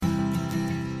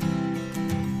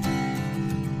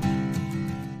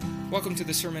Welcome to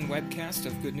the sermon webcast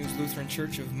of Good News Lutheran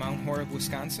Church of Mount Horeb,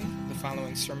 Wisconsin. The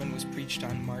following sermon was preached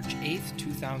on March 8th,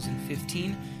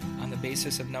 2015, on the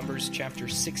basis of Numbers chapter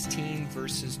 16,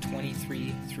 verses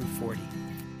 23 through 40.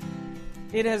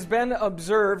 It has been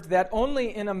observed that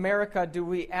only in America do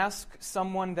we ask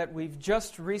someone that we've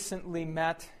just recently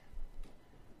met,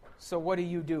 "So what do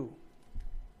you do?"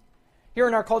 Here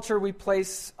in our culture, we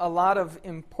place a lot of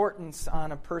importance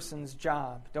on a person's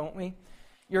job, don't we?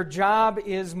 Your job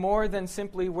is more than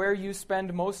simply where you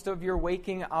spend most of your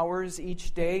waking hours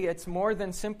each day. It's more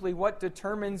than simply what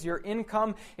determines your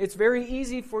income. It's very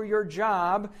easy for your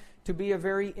job to be a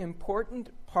very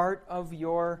important part of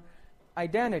your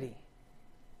identity.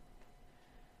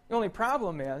 The only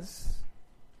problem is,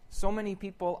 so many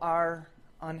people are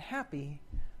unhappy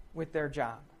with their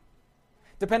job.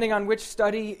 Depending on which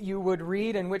study you would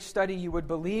read and which study you would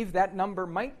believe, that number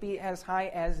might be as high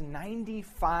as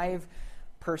 95%.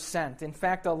 In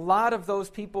fact, a lot of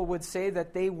those people would say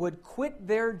that they would quit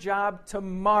their job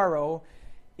tomorrow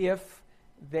if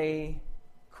they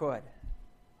could.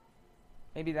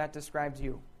 Maybe that describes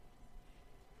you.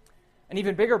 An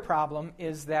even bigger problem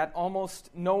is that almost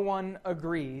no one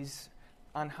agrees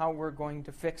on how we're going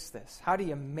to fix this. How do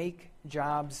you make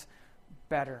jobs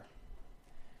better?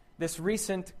 This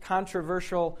recent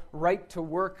controversial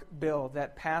right-to-work bill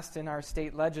that passed in our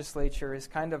state legislature is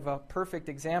kind of a perfect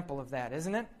example of that,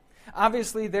 isn't it?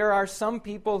 Obviously, there are some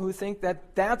people who think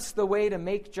that that's the way to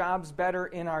make jobs better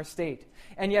in our state.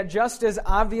 And yet, just as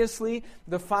obviously,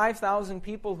 the 5,000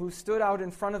 people who stood out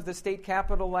in front of the state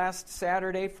capitol last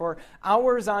Saturday for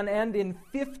hours on end in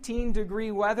 15-degree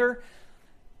weather,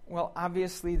 well,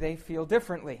 obviously they feel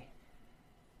differently.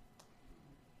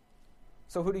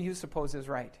 So who do you suppose is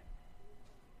right?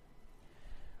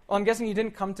 Well, I'm guessing you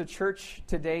didn't come to church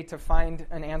today to find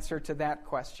an answer to that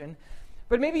question.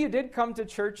 But maybe you did come to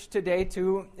church today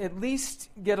to at least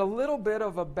get a little bit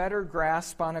of a better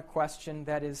grasp on a question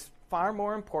that is far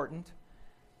more important,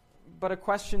 but a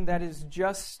question that is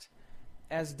just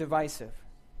as divisive.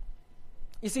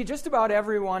 You see, just about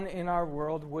everyone in our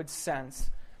world would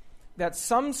sense that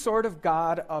some sort of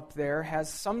God up there has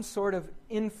some sort of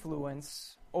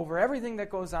influence over everything that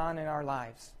goes on in our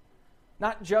lives.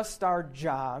 Not just our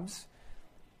jobs,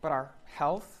 but our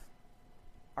health,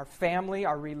 our family,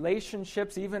 our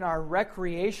relationships, even our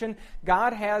recreation.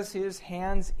 God has His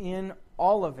hands in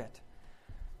all of it.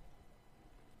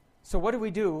 So what do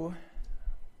we do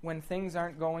when things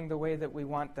aren't going the way that we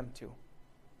want them to?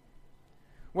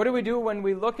 What do we do when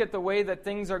we look at the way that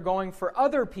things are going for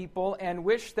other people and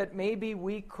wish that maybe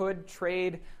we could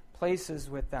trade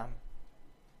places with them?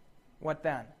 What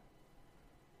then?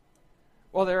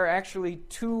 Well, there are actually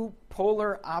two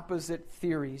polar opposite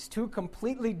theories, two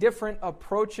completely different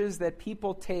approaches that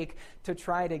people take to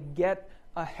try to get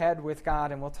ahead with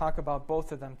God, and we'll talk about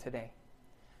both of them today.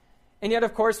 And yet,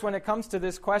 of course, when it comes to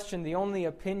this question, the only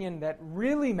opinion that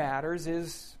really matters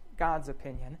is God's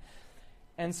opinion.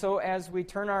 And so as we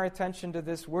turn our attention to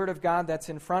this Word of God that's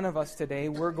in front of us today,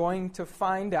 we're going to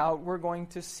find out, we're going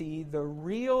to see the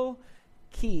real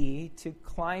key to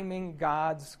climbing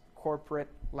God's corporate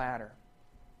ladder.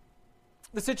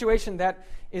 The situation that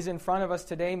is in front of us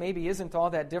today maybe isn't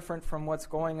all that different from what's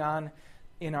going on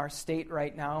in our state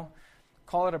right now.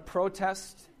 Call it a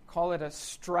protest, call it a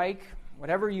strike,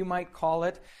 whatever you might call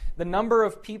it. The number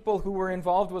of people who were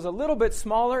involved was a little bit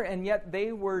smaller, and yet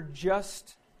they were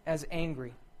just as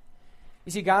angry.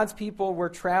 You see, God's people were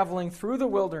traveling through the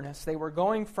wilderness. They were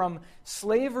going from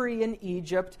slavery in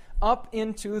Egypt up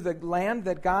into the land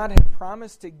that God had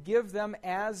promised to give them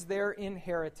as their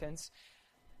inheritance.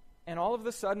 And all of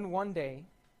a sudden, one day,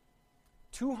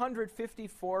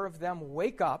 254 of them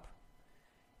wake up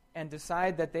and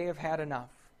decide that they have had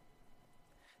enough.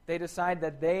 They decide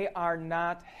that they are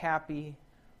not happy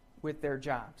with their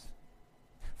jobs.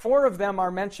 4 of them are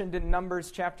mentioned in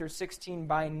Numbers chapter 16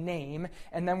 by name,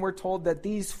 and then we're told that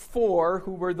these 4,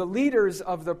 who were the leaders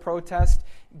of the protest,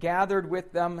 gathered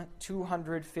with them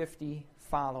 250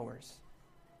 followers.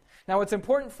 Now, what's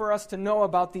important for us to know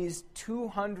about these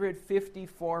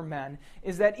 254 men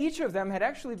is that each of them had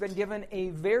actually been given a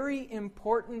very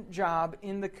important job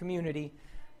in the community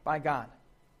by God.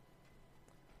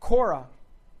 Korah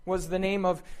was the name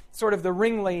of sort of the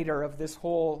ringleader of this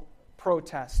whole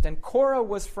protest, and Korah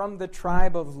was from the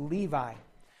tribe of Levi.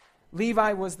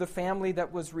 Levi was the family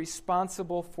that was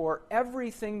responsible for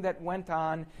everything that went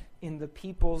on in the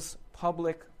people's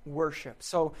public worship.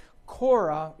 So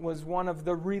Korah was one of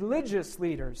the religious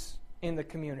leaders in the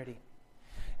community.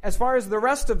 As far as the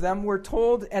rest of them, we're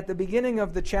told at the beginning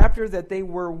of the chapter that they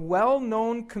were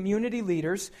well-known community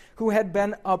leaders who had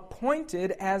been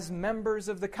appointed as members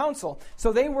of the council.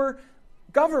 So they were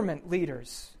government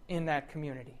leaders in that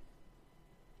community.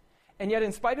 And yet,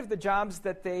 in spite of the jobs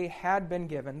that they had been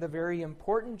given, the very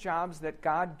important jobs that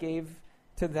God gave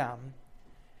to them,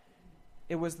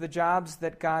 it was the jobs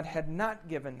that God had not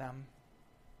given them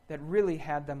that really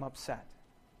had them upset.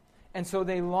 And so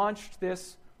they launched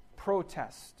this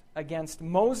protest against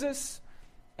Moses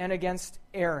and against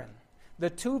Aaron, the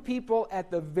two people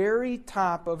at the very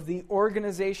top of the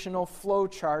organizational flow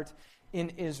chart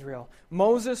in Israel.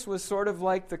 Moses was sort of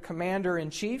like the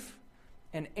commander-in-chief,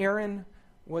 and Aaron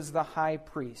was the high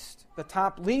priest, the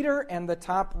top leader and the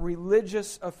top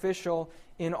religious official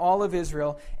in all of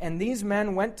Israel. And these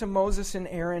men went to Moses and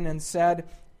Aaron and said,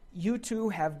 "You two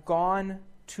have gone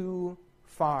too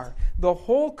far. The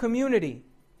whole community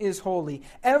is holy,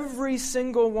 every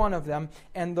single one of them,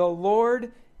 and the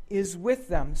Lord is with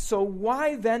them. So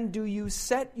why then do you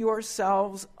set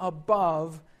yourselves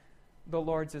above the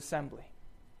Lord's assembly?"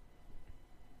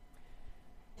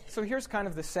 So here's kind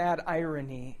of the sad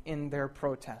irony in their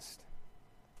protest.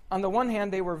 On the one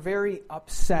hand, they were very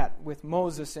upset with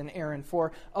Moses and Aaron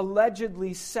for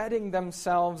allegedly setting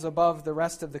themselves above the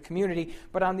rest of the community.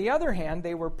 But on the other hand,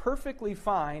 they were perfectly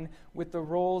fine with the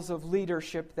roles of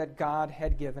leadership that God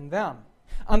had given them.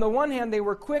 On the one hand, they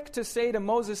were quick to say to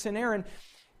Moses and Aaron,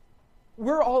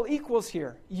 "We're all equals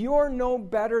here. You're no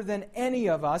better than any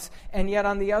of us." And yet,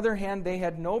 on the other hand, they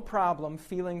had no problem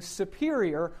feeling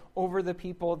superior over the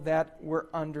people that were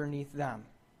underneath them.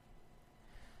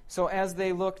 So as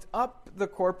they looked up the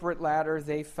corporate ladder,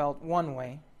 they felt one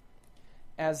way.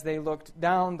 As they looked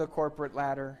down the corporate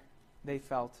ladder, they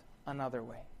felt another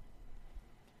way.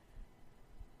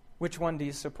 Which one do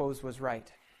you suppose was right?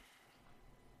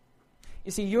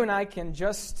 You see, you and I can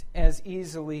just as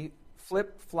easily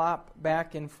flip-flop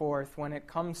back and forth when it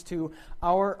comes to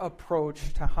our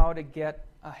approach to how to get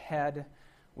ahead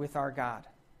with our God.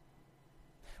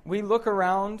 We look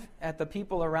around at the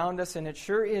people around us, and it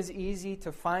sure is easy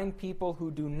to find people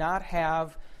who do not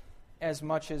have as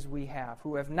much as we have,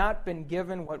 who have not been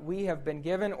given what we have been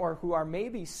given, or who are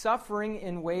maybe suffering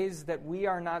in ways that we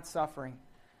are not suffering.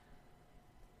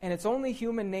 And it's only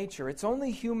human nature, it's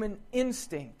only human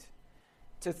instinct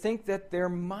to think that there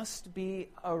must be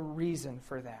a reason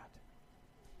for that.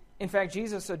 In fact,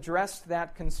 Jesus addressed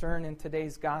that concern in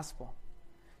today's gospel.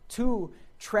 2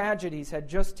 tragedies had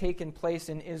just taken place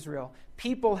in Israel.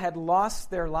 People had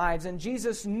lost their lives, and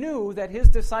Jesus knew that his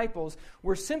disciples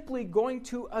were simply going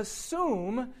to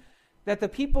assume that the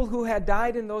people who had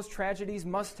died in those tragedies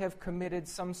must have committed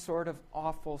some sort of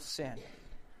awful sin.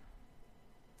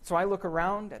 So I look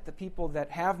around at the people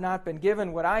that have not been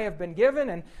given what I have been given,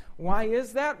 and why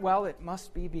is that? Well, it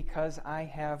must be because I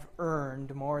have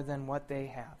earned more than what they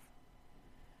have.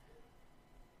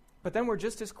 But then we're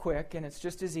just as quick, and it's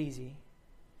just as easy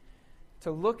to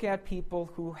look at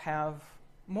people who have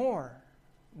more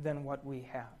than what we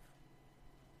have.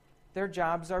 Their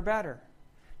jobs are better.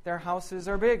 Their houses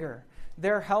are bigger.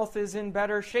 Their health is in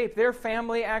better shape. Their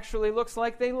family actually looks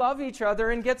like they love each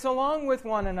other and gets along with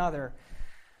one another.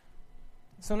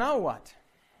 So now what?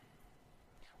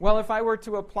 Well, if I were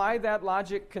to apply that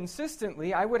logic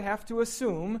consistently, I would have to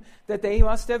assume that they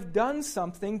must have done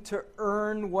something to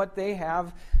earn what they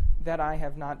have that I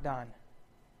have not done.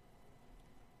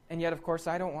 And yet, of course,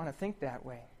 I don't want to think that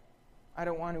way. I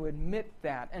don't want to admit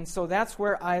that. And so that's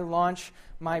where I launch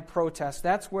my protest.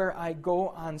 That's where I go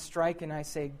on strike and I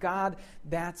say, "God,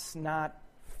 that's not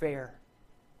fair.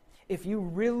 If you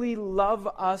really love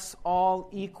us all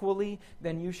equally,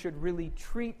 then you should really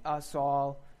treat us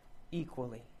all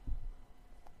equally."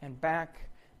 And back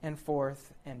and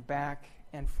forth and back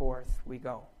and forth we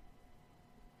go.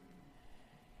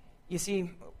 You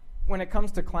see, when it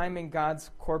comes to climbing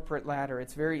God's corporate ladder,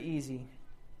 it's very easy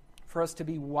for us to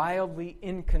be wildly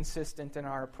inconsistent in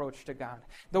our approach to God.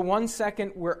 The one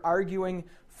second we're arguing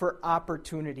for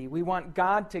opportunity. We want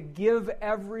God to give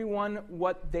everyone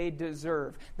what they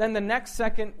deserve. Then the next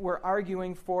second we're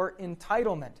arguing for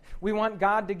entitlement. We want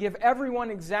God to give everyone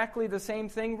exactly the same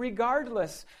thing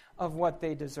regardless of what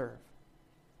they deserve.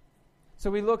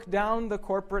 So we look down the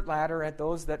corporate ladder at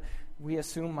those that we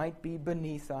assume might be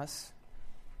beneath us,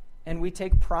 and we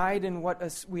take pride in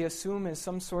what we assume is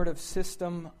some sort of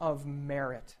system of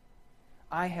merit.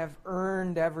 I have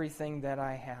earned everything that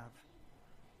I have.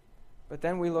 But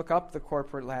then we look up the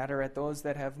corporate ladder at those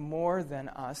that have more than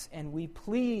us, and we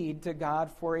plead to God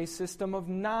for a system of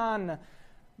non-merit,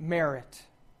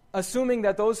 assuming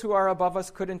that those who are above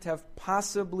us couldn't have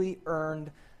possibly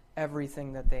earned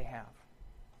everything that they have.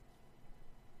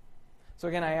 So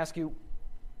again, I ask you,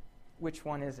 which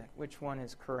one is it? Which one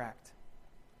is correct?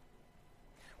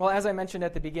 Well, as I mentioned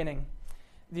at the beginning,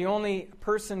 the only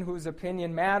person whose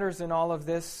opinion matters in all of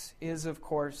this is, of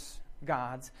course,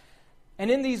 God's.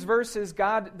 And in these verses,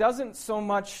 God doesn't so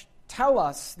much tell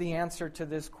us the answer to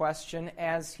this question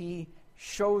as He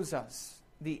shows us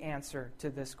the answer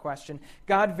to this question.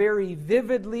 God very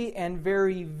vividly and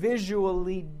very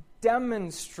visually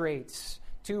demonstrates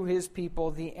to His people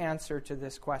the answer to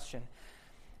this question.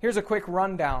 Here's a quick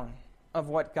rundown of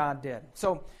what God did.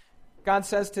 So, God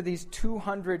says to these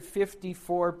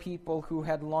 254 people who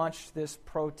had launched this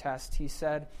protest, He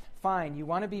said, fine, you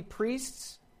want to be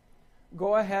priests?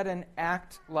 Go ahead and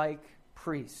act like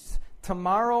priests.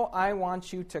 Tomorrow I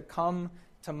want you to come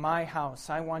to my house.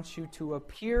 I want you to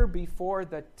appear before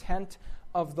the tent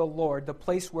of the Lord, the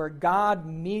place where God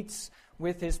meets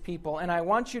with His people. And I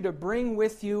want you to bring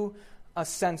with you a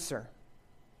censer,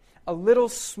 a little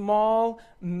small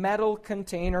metal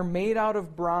container made out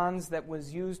of bronze that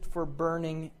was used for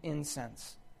burning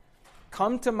incense.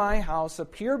 Come to my house,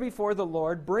 appear before the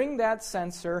Lord, bring that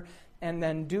censer, and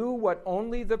then do what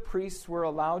only the priests were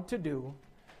allowed to do,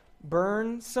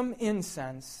 burn some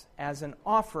incense as an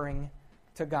offering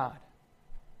to God.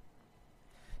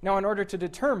 Now, in order to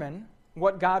determine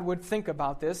what God would think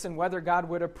about this and whether God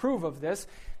would approve of this,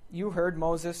 you heard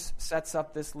Moses sets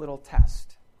up this little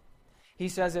test. He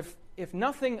says, if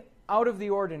nothing out of the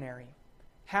ordinary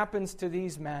happens to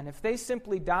these men, if they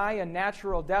simply die a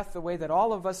natural death the way that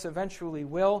all of us eventually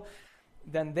will,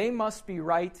 then they must be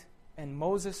right and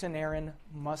Moses and Aaron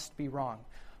must be wrong.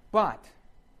 But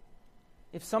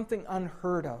if something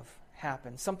unheard of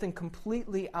happens, something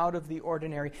completely out of the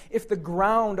ordinary, if the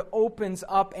ground opens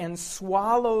up and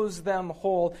swallows them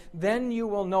whole, then you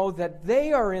will know that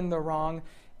they are in the wrong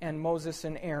and Moses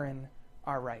and Aaron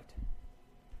are right.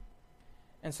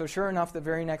 And so sure enough, the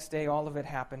very next day, all of it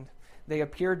happened. They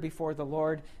appeared before the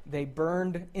Lord. They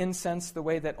burned incense the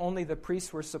way that only the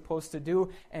priests were supposed to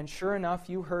do. And sure enough,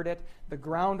 you heard it. The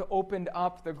ground opened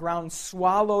up. The ground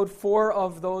swallowed 4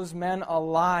 of those men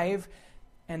alive.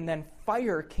 And then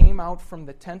fire came out from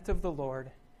the tent of the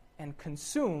Lord and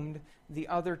consumed the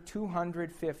other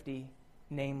 250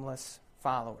 nameless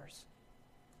followers.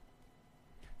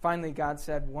 Finally, God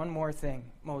said, one more thing,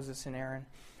 Moses and Aaron.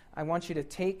 I want you to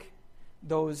take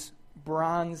those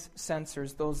bronze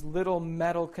censers, those little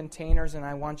metal containers, and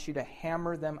I want you to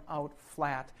hammer them out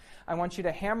flat. I want you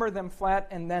to hammer them flat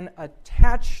and then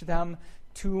attach them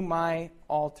to my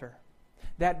altar.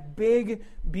 That big,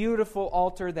 beautiful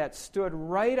altar that stood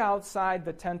right outside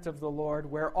the tent of the Lord,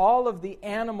 where all of the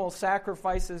animal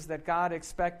sacrifices that God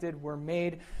expected were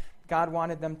made. God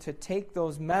wanted them to take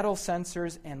those metal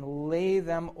censers and lay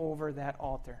them over that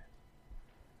altar.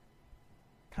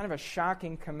 Kind of a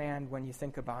shocking command when you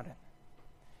think about it.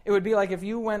 It would be like if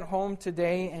you went home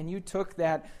today and you took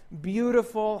that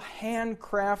beautiful,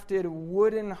 handcrafted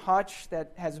wooden hutch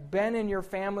that has been in your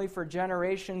family for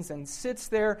generations and sits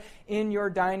there in your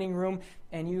dining room,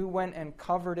 and you went and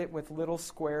covered it with little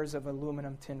squares of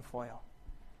aluminum tinfoil.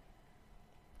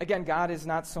 Again, God is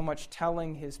not so much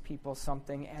telling His people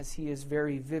something as He is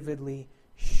very vividly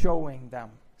showing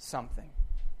them something.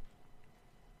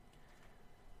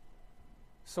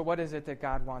 So what is it that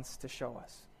God wants to show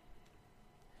us?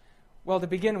 Well, to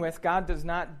begin with, God does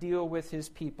not deal with His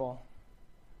people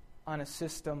on a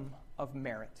system of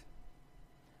merit.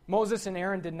 Moses and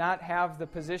Aaron did not have the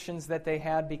positions that they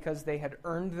had because they had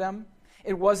earned them.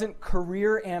 It wasn't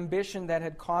career ambition that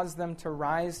had caused them to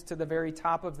rise to the very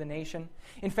top of the nation.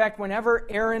 In fact, whenever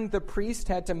Aaron the priest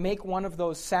had to make one of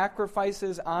those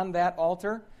sacrifices on that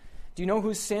altar, do you know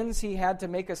whose sins he had to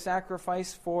make a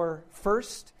sacrifice for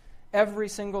first? Every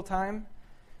single time?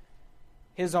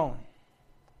 His own.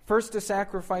 First a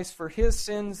sacrifice for his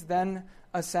sins, then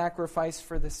a sacrifice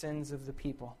for the sins of the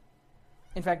people.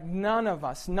 In fact, none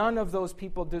of those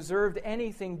people deserved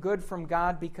anything good from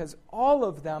God because all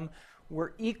of them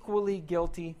were equally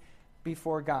guilty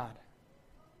before God.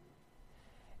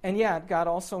 And yet, God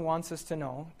also wants us to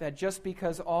know that just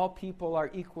because all people are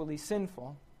equally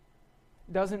sinful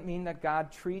doesn't mean that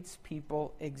God treats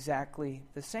people exactly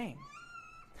the same.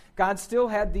 God still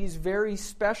had these very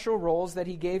special roles that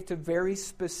He gave to very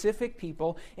specific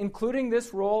people, including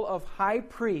this role of high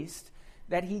priest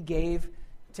that He gave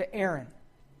to Aaron.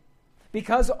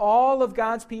 Because all of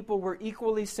God's people were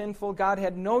equally sinful, God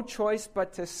had no choice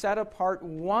but to set apart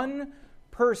one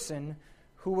person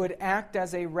who would act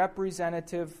as a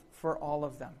representative for all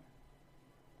of them.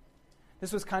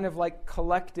 This was kind of like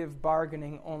collective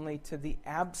bargaining, only to the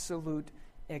absolute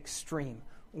extreme.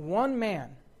 One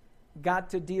man got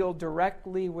to deal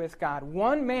directly with God.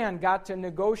 One man got to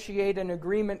negotiate an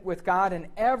agreement with God, and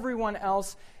everyone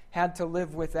else had to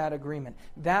live with that agreement.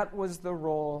 That was the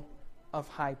role of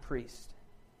high priest.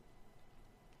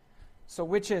 So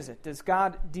which is it? Does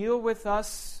God deal with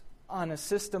us on a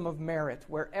system of merit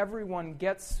where everyone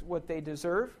gets what they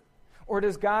deserve? Or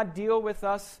does God deal with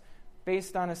us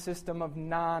based on a system of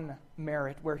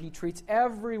non-merit where he treats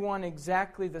everyone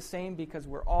exactly the same because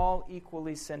we're all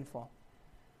equally sinful?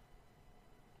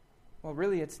 Well,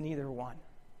 really, it's neither one.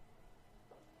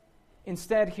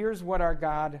 Instead, here's what our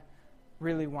God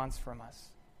really wants from us.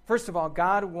 First of all,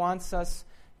 God wants us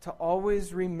to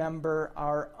always remember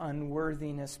our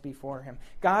unworthiness before him.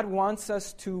 God wants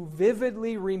us to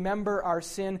vividly remember our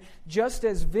sin just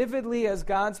as vividly as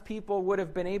God's people would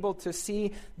have been able to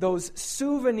see those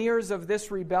souvenirs of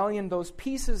this rebellion, those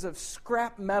pieces of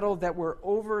scrap metal that were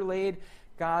overlaid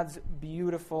God's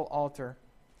beautiful altar.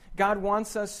 God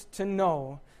wants us to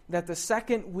know that the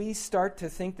second we start to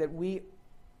think that we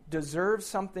deserve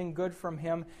something good from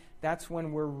him, that's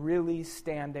when we're really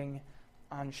standing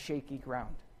on shaky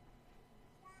ground.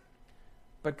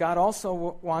 But God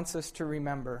also wants us to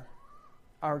remember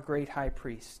our great high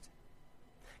priest.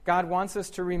 God wants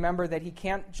us to remember that he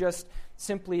can't just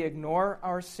simply ignore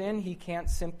our sin. He can't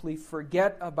simply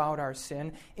forget about our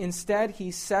sin. Instead, he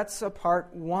sets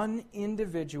apart one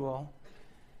individual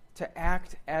to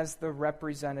act as the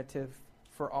representative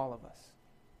for all of us.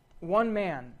 One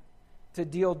man to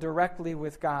deal directly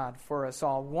with God for us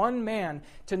all. One man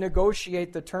to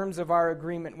negotiate the terms of our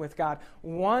agreement with God.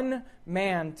 One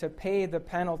man to pay the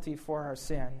penalty for our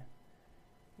sin.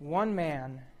 One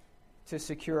man to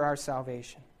secure our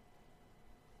salvation.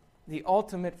 The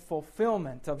ultimate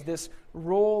fulfillment of this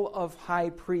role of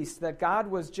high priest that God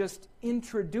was just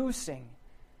introducing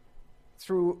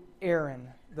through Aaron,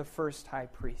 the first high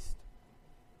priest.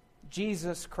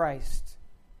 Jesus Christ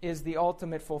is the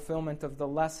ultimate fulfillment of the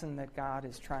lesson that God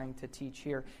is trying to teach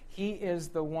here. He is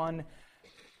the one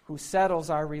who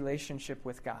settles our relationship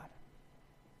with God.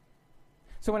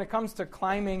 So when it comes to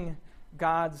climbing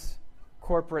God's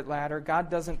corporate ladder, God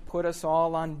doesn't put us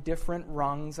all on different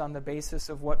rungs on the basis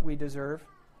of what we deserve.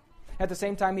 At the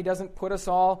same time, he doesn't put us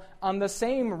all on the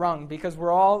same rung because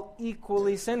we're all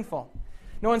equally sinful.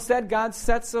 No, instead, God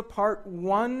sets apart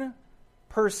one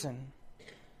person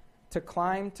to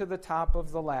climb to the top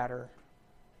of the ladder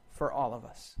for all of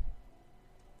us.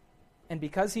 And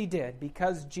because he did,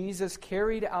 because Jesus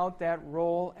carried out that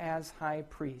role as high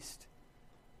priest,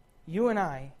 you and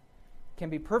I can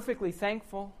be perfectly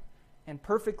thankful and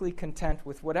perfectly content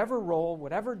with whatever role,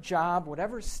 whatever job,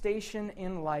 whatever station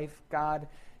in life God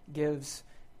gives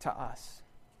to us.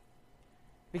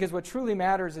 Because what truly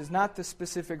matters is not the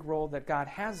specific role that God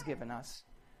has given us,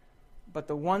 but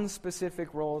the one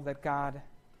specific role that God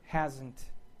hasn't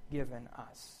given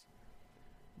us.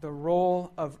 The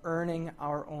role of earning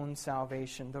our own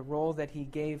salvation, the role that he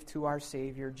gave to our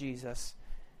Savior, Jesus,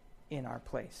 in our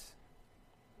place.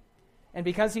 And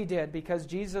because he did, because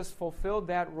Jesus fulfilled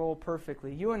that role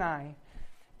perfectly, you and I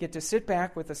get to sit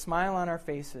back with a smile on our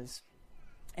faces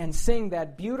and sing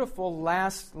that beautiful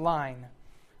last line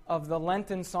of the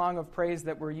Lenten song of praise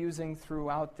that we're using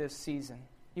throughout this season.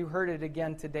 You heard it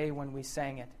again today when we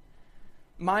sang it.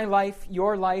 My life,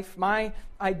 my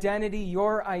identity,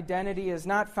 your identity is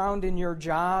not found in your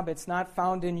job. It's not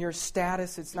found in your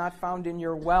status. It's not found in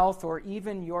your wealth or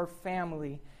even your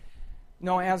family.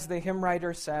 No, as the hymn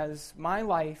writer says, my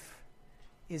life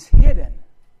is hidden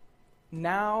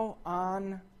now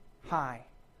on high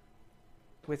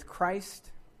with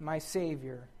Christ, my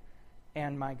Savior,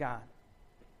 and my God.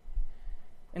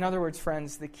 In other words,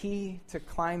 friends, the key to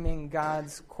climbing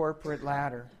God's corporate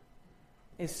ladder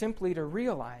is simply to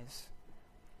realize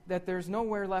that there's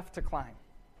nowhere left to climb.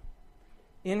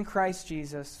 In Christ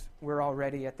Jesus, we're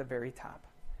already at the very top.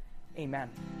 Amen.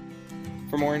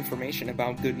 For more information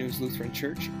about Good News Lutheran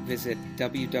Church, visit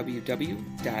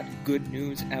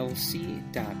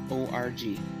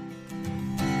www.goodnewslc.org.